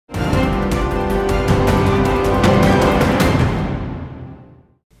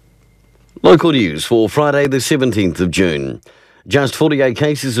Local news for Friday the 17th of June. Just 48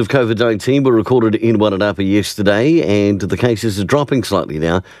 cases of COVID-19 were recorded in Wairarapa yesterday, and the cases are dropping slightly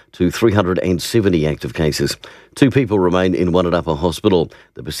now to 370 active cases. 2 people remain in Wairarapa Hospital.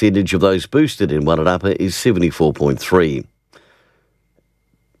 The percentage of those boosted in Wairarapa is 74.3%.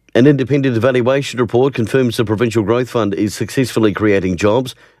 An independent evaluation report confirms the Provincial Growth Fund is successfully creating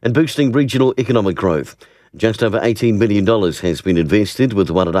jobs and boosting regional economic growth. Just over $18 million has been invested with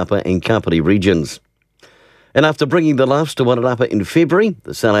Wairarapa and Kapiti regions. And after bringing the laughs to Wairarapa in February,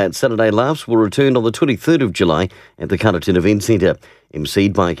 the Sellout Saturday Laughs will return on the 23rd of July at the Carterton Event Centre.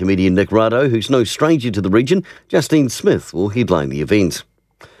 MC'd by comedian Nick Rado, who's no stranger to the region, Justine Smith will headline the event.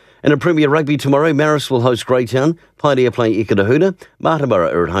 And in Premier Rugby tomorrow, Marist will host Greytown, Pioneer play Ikitahuna,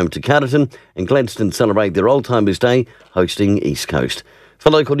 Matamara are at home to Carterton, and Gladstone celebrate their Old Timers Day hosting East Coast. For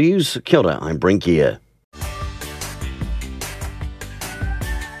local news, kia ora, I'm Brent Gare.